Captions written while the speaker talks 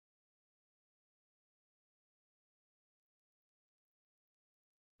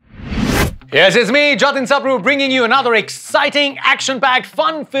Yes, it's me, Jatin Sapru, bringing you another exciting, action-packed,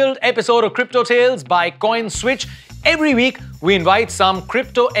 fun-filled episode of Crypto Tales by CoinSwitch. Every week, we invite some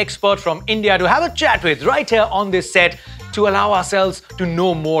crypto expert from India to have a chat with right here on this set to allow ourselves to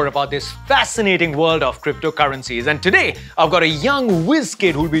know more about this fascinating world of cryptocurrencies. And today, I've got a young whiz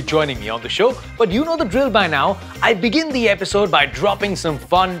kid who'll be joining me on the show. But you know the drill by now. I begin the episode by dropping some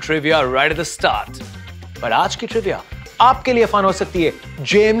fun trivia right at the start. But आज की trivia आपके लिए fun हो सकती है,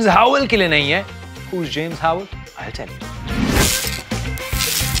 James Howell के लिए नहीं है. Who's James Howell? I'll tell you.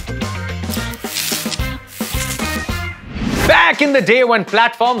 Back in the day when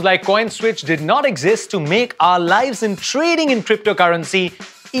platforms like CoinSwitch did not exist to make our lives in trading in cryptocurrency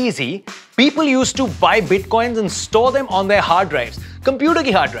easy, people used to buy bitcoins and store them on their hard drives, computer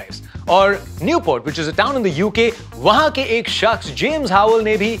की hard drives. और Newport, which is a town in the UK, वहाँ के एक शख्स James Howell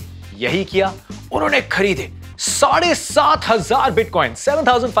ने भी यही किया. उन्होंने खरीदे 7,500 bitcoins,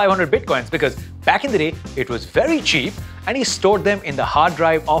 7,500 bitcoins, because back in the day it was very cheap, and he stored them in the hard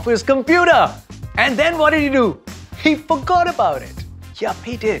drive of his computer. And then what did he do? He forgot about it. Yep,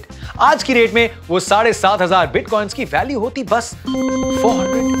 he did. आज की rate में वो 7,500 bitcoins की value होती बस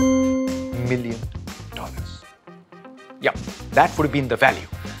 $400 million. Yep, that would have been the value.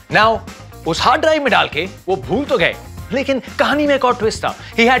 Now, उस hard drive में डाल के वो भूल तो गए, लेकिन कहानी में एक और twist था.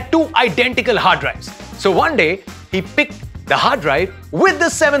 He had two identical hard drives. So one day, he picked the hard drive with the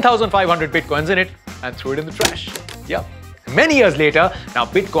 7,500 bitcoins in it and threw it in the trash. Yep. Many years later, now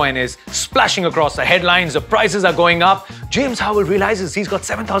Bitcoin is splashing across the headlines, the prices are going up. James Howell realizes he's got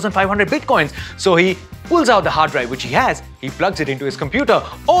 7,500 bitcoins. So he pulls out the hard drive which he has, he plugs it into his computer,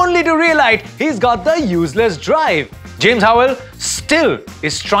 only to realize he's got the useless drive. James Howell still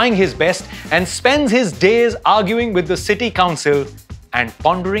is trying his best and spends his days arguing with the city council and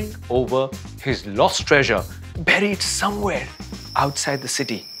pondering over his lost treasure buried somewhere outside the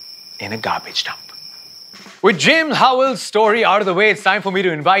city in a garbage dump. With James Howell's story out of the way, it's time for me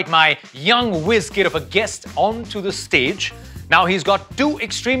to invite my young whiz kid of a guest onto the stage. Now, he's got two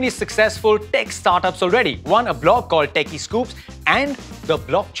extremely successful tech startups already. One, a blog called Techie Scoops, and the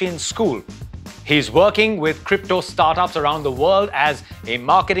Blockchain School. He's working with crypto startups around the world as a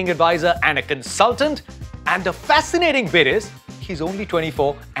marketing advisor and a consultant. And the fascinating bit is, he's only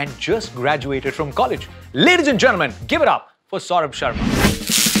 24 and just graduated from college. Ladies and gentlemen, give it up for Saurabh Sharma.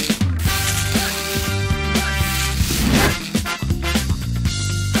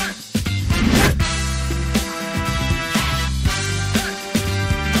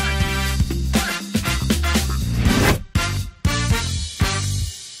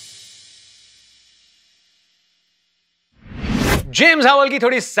 James Howell की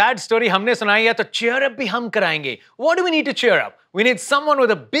थोड़ी sad story हमने सुनाई है, तो cheer up भी हम कराएंगे. What do we need to cheer up? We need someone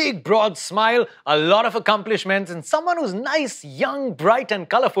with a big, broad smile, a lot of accomplishments, and someone who's nice, young, bright, and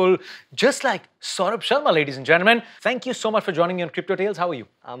colorful, just like Saurabh Sharma, ladies and gentlemen. Thank you so much for joining me on Crypto Tales. How are you?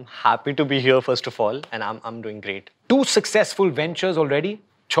 I'm happy to be here, first of all, and I'm doing great. Two successful ventures already,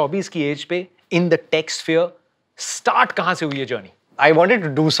 24 की age पे, in the tech sphere. Start कहाँ से हुई ये journey? I wanted to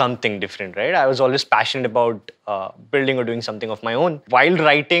do something different, right? I was always passionate about building or doing something of my own. While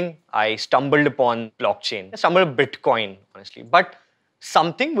writing, I stumbled upon blockchain. I stumbled on Bitcoin, honestly. But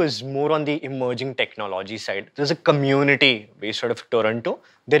something was more on the emerging technology side. There's a community based out of Toronto.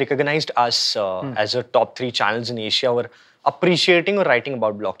 They recognized us as a top 3 channels in Asia were appreciating or writing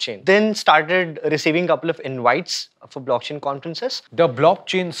about blockchain. Then started receiving a couple of invites for blockchain conferences. The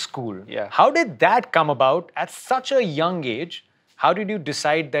Blockchain School. Yeah. How did that come about at such a young age? How did you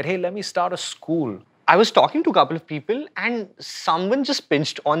decide that, hey, let me start a school? I was talking to a couple of people and someone just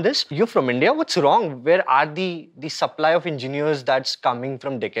pinched on this. You're from India, what's wrong? Where are the supply of engineers that's coming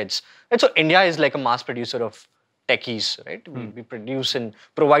from decades? And so India is like a mass producer of techies, right? We produce and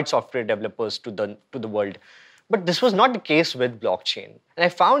provide software developers to the world. But this was not the case with blockchain. And I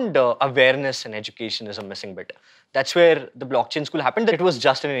found awareness and education is a missing bit. That's where the Blockchain School happened. It was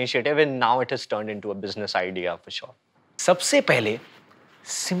just an initiative and now it has turned into a business idea for sure. सबसे पहले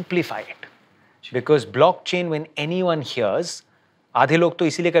simplify it, because blockchain, when anyone hears, आधे लोग तो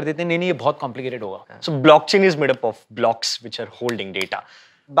इसीलिए कर देते हैं, नहीं ये बहुत complicated होगा. So blockchain is made up of blocks which are holding data.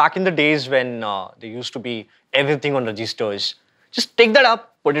 Back in the days when there used to be everything on registers, just take that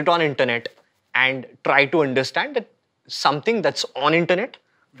up, put it on internet, and try to understand that something that's on internet,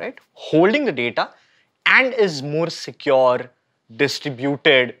 right, holding the data, and is more secure,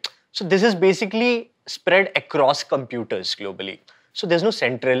 distributed. So this is basically spread across computers globally. So there's no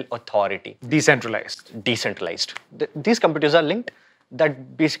central authority. Decentralized. Decentralized. These computers are linked.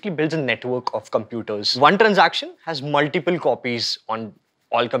 That basically builds a network of computers. One transaction has multiple copies on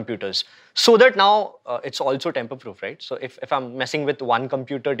all computers. So that now it's also tamper-proof, right? So if I'm messing with one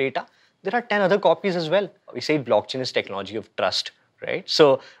computer data, there are 10 other copies as well. We say blockchain is technology of trust, right?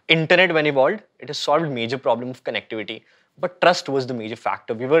 So internet when evolved, it has solved major problem of connectivity, but trust was the major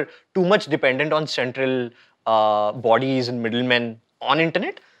factor. We were too much dependent on central bodies and middlemen on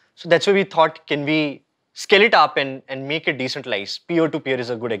internet. So that's why we thought, can we scale it up and make it decentralized? Peer-to-peer is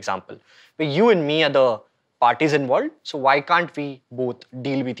a good example. Where you and me are the parties involved, so why can't we both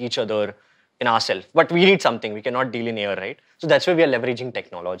deal with each other in ourselves? But we need something, we cannot deal in air, right? So that's why we are leveraging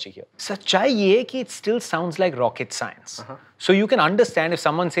technology here. Sachai ye hai ki it still sounds like rocket science. So you can understand if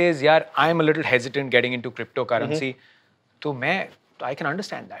someone says, "Yaar, I'm a little hesitant getting into cryptocurrency," so I can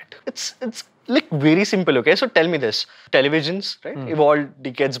understand that. It's like very simple, okay? So tell me this: televisions, right? Evolved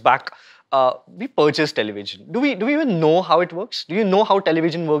decades back. We purchased television. Do we even know how it works? Do you know how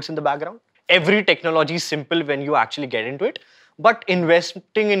television works in the background? Every technology is simple when you actually get into it, but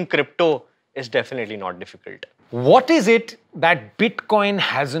investing in crypto is definitely not difficult. What is it that Bitcoin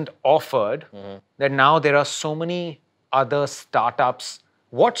hasn't offered that now there are so many other startups?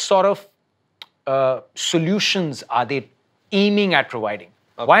 What sort of solutions are they aiming at providing?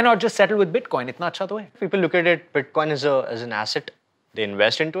 Okay. Why not just settle with Bitcoin? Itna acha to hai. People look at it, Bitcoin as an asset. They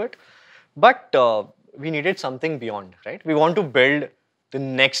invest into it. But we needed something beyond, right? We want to build the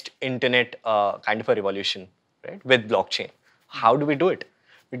next internet kind of a revolution, right? With blockchain. How do we do it?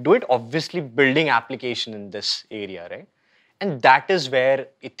 We do it obviously building application in this area, right? And that is where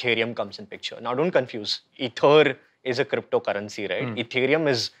Ethereum comes in picture. Now don't confuse. Ether is a cryptocurrency, right? Ethereum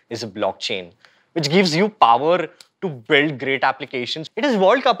is a blockchain, which gives you power to build great applications. It has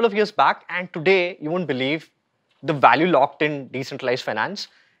evolved a couple of years back, and today you won't believe the value locked in decentralized finance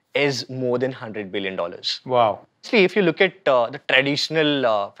is more than $100 billion. Wow. See, if you look at the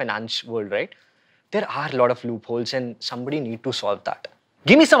traditional finance world, right? There are a lot of loopholes and somebody need to solve that.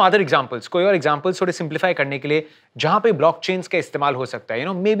 Give me some other examples. कोई और examples थोड़े simplify करने के लिए जहाँ पे blockchains का इस्तेमाल हो सकता है. You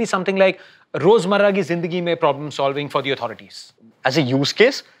know, maybe something like रोजमर्रा की जिंदगी में problem solving for the authorities. As a use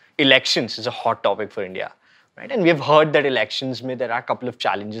case, elections is a hot topic for India, right? And we have heard that elections there are a couple of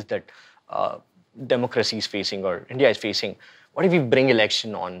challenges that democracy is facing or India is facing. What if we bring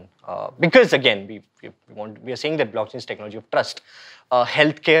election on? Because again, we are saying that blockchain is technology of trust.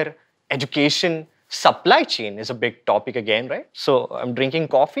 Healthcare, education, supply chain is a big topic again, right? So I'm drinking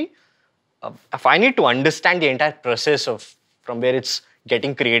coffee. If I need to understand the entire process of from where it's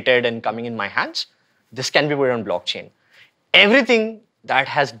getting created and coming in my hands, this can be put on blockchain. Everything that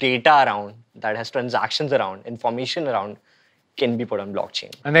has data around, that has transactions around, information around, can be put on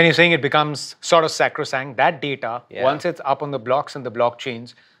blockchain. And then you're saying it becomes sort of sacrosanct. That data, once it's up on the blocks and the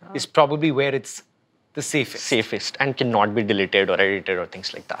blockchains, is probably where it's the safest. Safest and cannot be deleted or edited or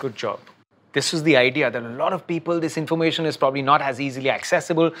things like that. Good job. This was the idea that a lot of people, this information is probably not as easily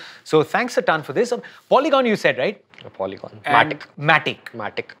accessible. So thanks a ton for this. Polygon, you said, right? Polygon.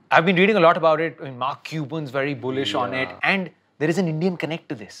 Matic. I've been reading a lot about it. I mean, Mark Cuban's very bullish on it. And there is an Indian connect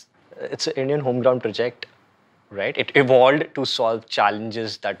to this. It's an Indian homegrown project, right? It evolved to solve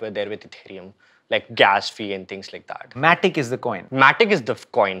challenges that were there with Ethereum, like gas fee and things like that. Matic is the coin. Matic is the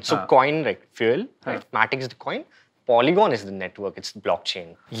coin. So coin, like fuel, right? Matic is the coin. Polygon is the network, it's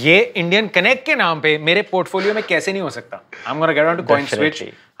blockchain. ये Indian Connect के नाम पे मेरे portfolio में कैसे नहीं हो सकता? I'm going to get onto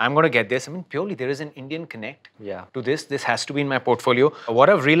CoinSwitch. I'm going to get this. I mean, purely there is an Indian Connect to this. This has to be in my portfolio. What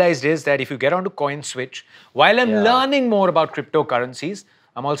I've realized is that if you get onto CoinSwitch, while I'm learning more about cryptocurrencies,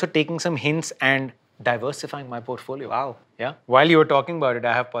 I'm also taking some hints and diversifying my portfolio. Wow. Yeah. While you were talking about it,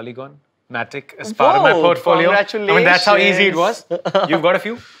 I have Polygon, Matic as part of my portfolio. Congratulations. I mean, that's how easy it was. You've got a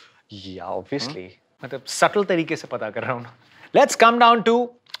few? Yeah, obviously. मतलब subtle तरीके से पता कर रहा हूँ. Let's come down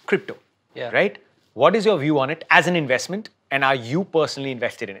to crypto, right? What is your view on it as an investment, and are you personally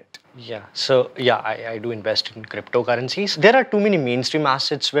invested in it? Yeah, so I do invest in cryptocurrencies. There are too many mainstream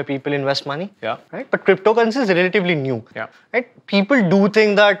assets where people invest money, right? But cryptocurrency is relatively new, right? People do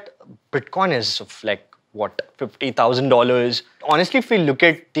think that Bitcoin is of like what, $50,000. Honestly, if we look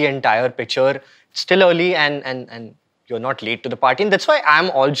at the entire picture, it's still early and you're not late to the party, and that's why I'm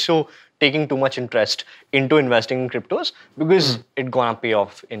also taking too much interest into investing in cryptos because it's gonna pay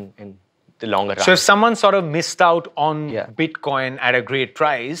off in the longer run. So if someone sort of missed out on Bitcoin at a great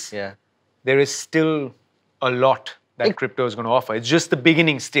price, there is still a lot that crypto is going to offer. It's just the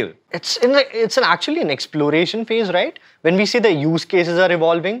beginning still. It's actually an exploration phase, right? When we say the use cases are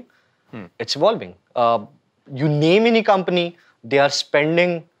evolving, it's evolving. You name any company, they are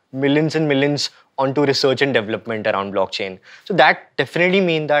spending millions and millions onto research and development around blockchain. So that definitely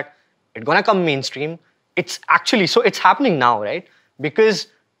means that it's gonna come mainstream. It's actually, so it's happening now, right? Because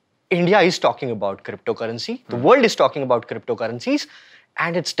India is talking about cryptocurrency. The world is talking about cryptocurrencies,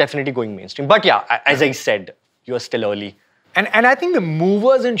 and it's definitely going mainstream. But yeah, as I said, you're still early And I think the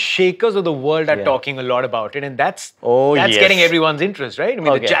movers and shakers of the world are talking a lot about it, and that's getting everyone's interest, right? I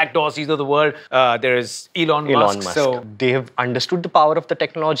mean, the Jack Dorseys of the world. There is Elon Musk. So they have understood the power of the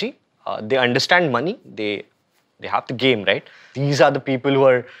technology. They understand money. They have the game, right? These are the people who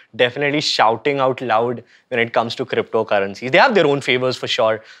are definitely shouting out loud when it comes to cryptocurrencies. They have their own favors for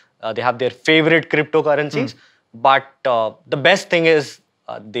sure. They have their favorite cryptocurrencies. But the best thing is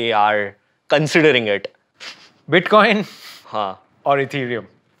they are considering it. Bitcoin or Ethereum?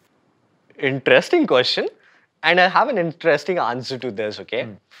 Interesting question. And I have an interesting answer to this, okay?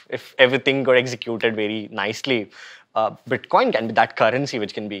 If everything got executed very nicely, Bitcoin can be that currency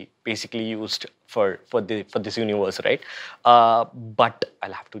which can be basically used for this universe, right? But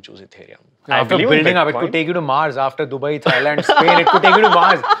I'll have to choose Ethereum. After building up, it could take you to Mars. After Dubai, Thailand, Spain, it could take you to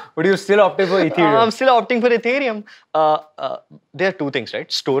Mars. But you still opting for Ethereum? I'm still opting for Ethereum. There are two things,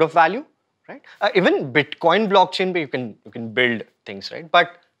 right? Store of value, right? Even Bitcoin blockchain, you can build things, right?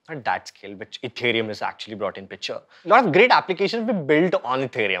 But at that scale, which Ethereum is actually brought in picture. A lot of great applications were built on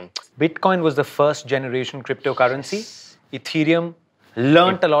Ethereum. Bitcoin was the first generation cryptocurrency. Ethereum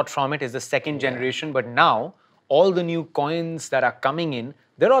learned a lot from it, is the second generation. But now, all the new coins that are coming in,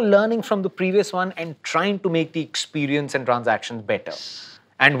 they're all learning from the previous one and trying to make the experience and transactions better.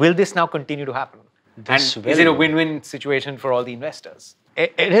 And will this now continue to happen? Is it a win-win situation for all the investors?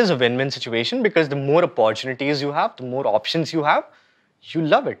 It is a win-win situation because the more opportunities you have, the more options you have, you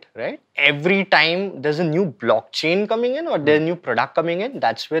love it, right? Every time there's a new blockchain coming in or there's a new product coming in,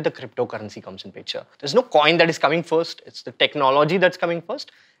 that's where the cryptocurrency comes in picture. There's no coin that is coming first. It's the technology that's coming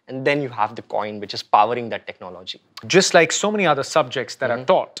first. And then you have the coin which is powering that technology. Just like so many other subjects that are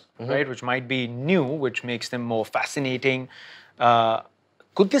taught, right? Which might be new, which makes them more fascinating.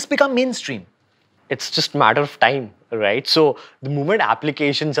 Could this become mainstream? It's just a matter of time, right? So the moment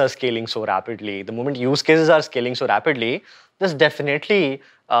applications are scaling so rapidly, the moment use cases are scaling so rapidly, there's definitely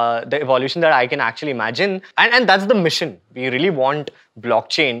the evolution that I can actually imagine. And that's the mission. We really want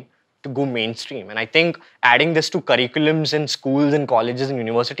blockchain to go mainstream. And I think adding this to curriculums in schools and colleges and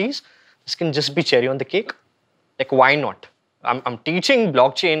universities, this can just be cherry on the cake. Like, why not? I'm teaching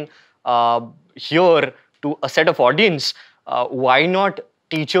blockchain here to a set of audience. Why not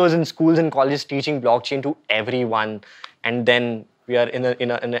teachers in schools and colleges teaching blockchain to everyone? And then we are in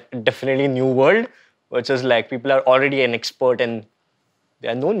a definitely new world, which is like people are already an expert and they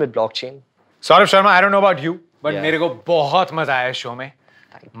are known with blockchain. Saurabh Sharma, I don't know about you, but मेरे को बहुत मजा आया show में.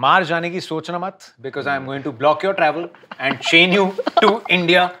 मार जाने की सोचना मत, because I'm going to block your travel and chain you to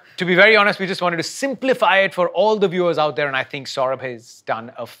India. To be very honest, we just wanted to simplify it for all the viewers out there, and I think Saurabh has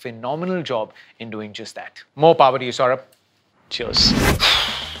done a phenomenal job in doing just that. More power to you, Saurabh. Cheers.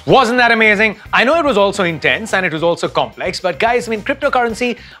 Wasn't that amazing? I know it was also intense and it was also complex, but guys, I mean,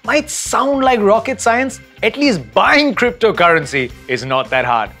 cryptocurrency might sound like rocket science. At least buying cryptocurrency is not that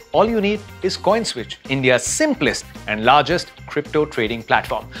hard. All you need is CoinSwitch, India's simplest and largest crypto trading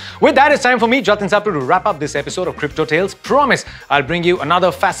platform. With that, it's time for me, Jatin Sapru, to wrap up this episode of Crypto Tales. Promise I'll bring you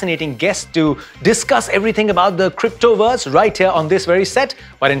another fascinating guest to discuss everything about the cryptoverse right here on this very set.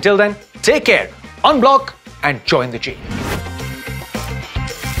 But until then, take care, unblock, and join the chain.